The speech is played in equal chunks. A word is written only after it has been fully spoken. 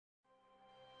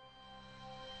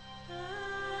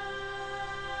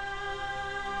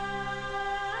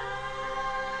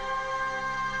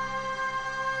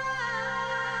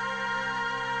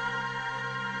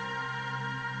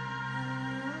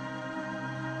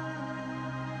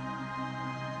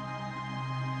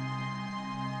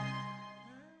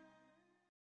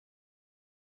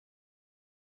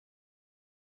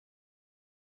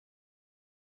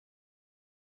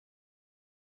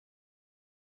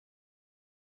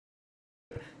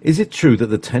Is it true that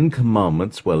the Ten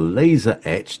Commandments were laser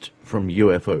etched from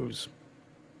UFOs?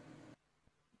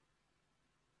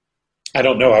 I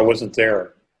don't know. I wasn't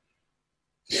there.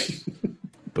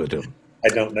 But I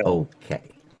don't know. okay.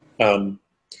 Um,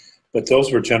 but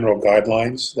those were general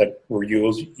guidelines that were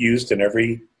used in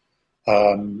every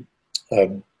um, uh,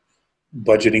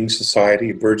 budgeting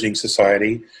society, burgeoning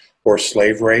society, or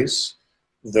slave race.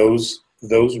 Those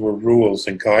were rules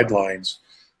and guidelines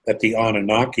that the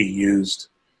Anunnaki used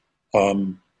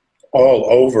um, all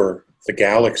over the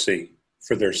galaxy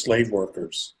for their slave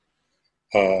workers.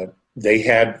 They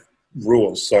had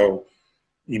rules. So,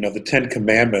 the Ten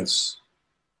Commandments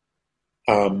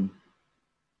um,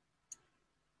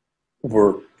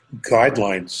 were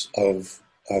guidelines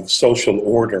of social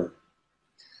order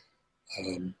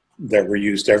that were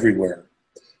used everywhere.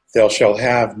 Thou shalt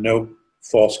have no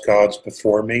false gods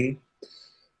before me.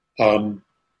 Um,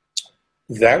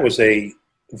 that was a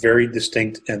very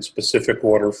distinct and specific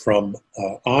order from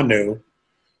Anu,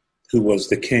 who was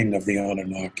the king of the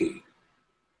Anunnaki.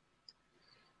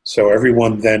 So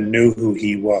everyone then knew who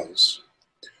he was.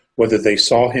 Whether they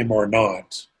saw him or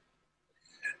not,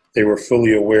 they were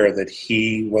fully aware that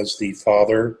he was the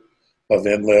father of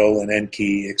Enlil and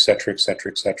Enki, etc.,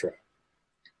 etc., etc.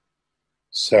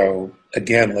 So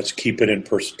again, let's keep it in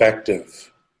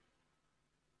perspective.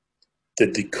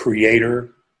 Did the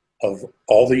creator of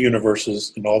all the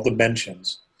universes and all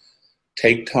dimensions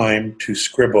take time to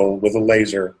scribble with a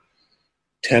laser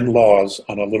 10 laws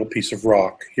on a little piece of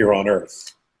rock here on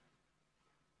Earth?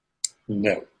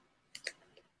 No,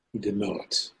 he did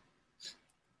not.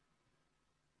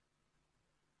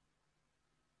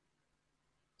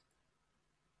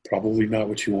 Probably not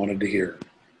what you wanted to hear.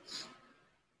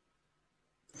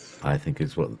 I think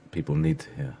it's what people need to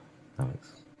hear, Alex.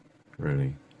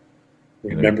 Really.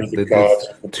 Remember the There's gods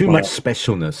of the too much planet.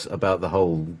 specialness about the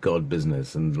whole God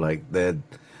business, and like they're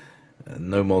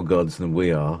no more gods than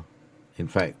we are. In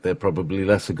fact, they're probably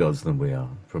lesser gods than we are,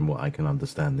 from what I can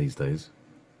understand these days.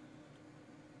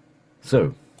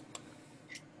 So,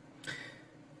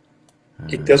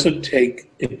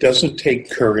 It doesn't take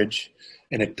courage,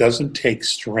 and it doesn't take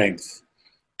strength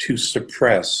to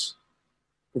suppress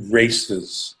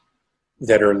races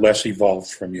that are less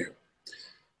evolved from you.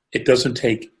 It doesn't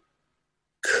take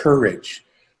courage.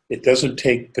 It doesn't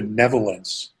take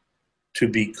benevolence to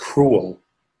be cruel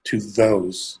to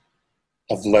those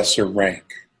of lesser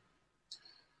rank.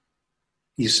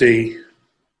 You see,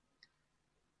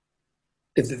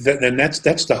 and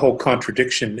that's the whole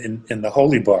contradiction in the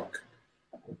Holy Book.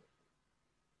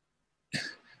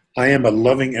 I am a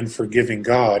loving and forgiving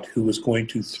God who is going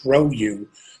to throw you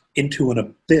into an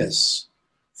abyss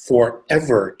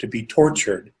forever to be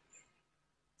tortured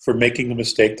for making a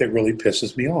mistake that really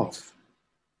pisses me off.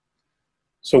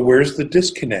 So where's the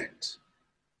disconnect?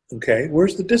 Okay,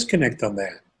 where's the disconnect on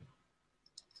that?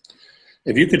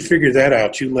 If you can figure that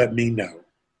out, you let me know.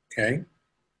 Okay?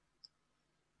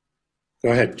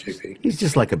 Go ahead, JP. he's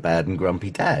just like a bad and grumpy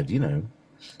dad.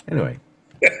 Anyway,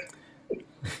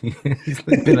 he's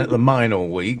been at the mine all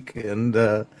week, and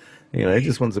he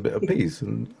just wants a bit of peace.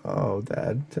 And oh,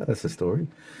 Dad, tell us a story.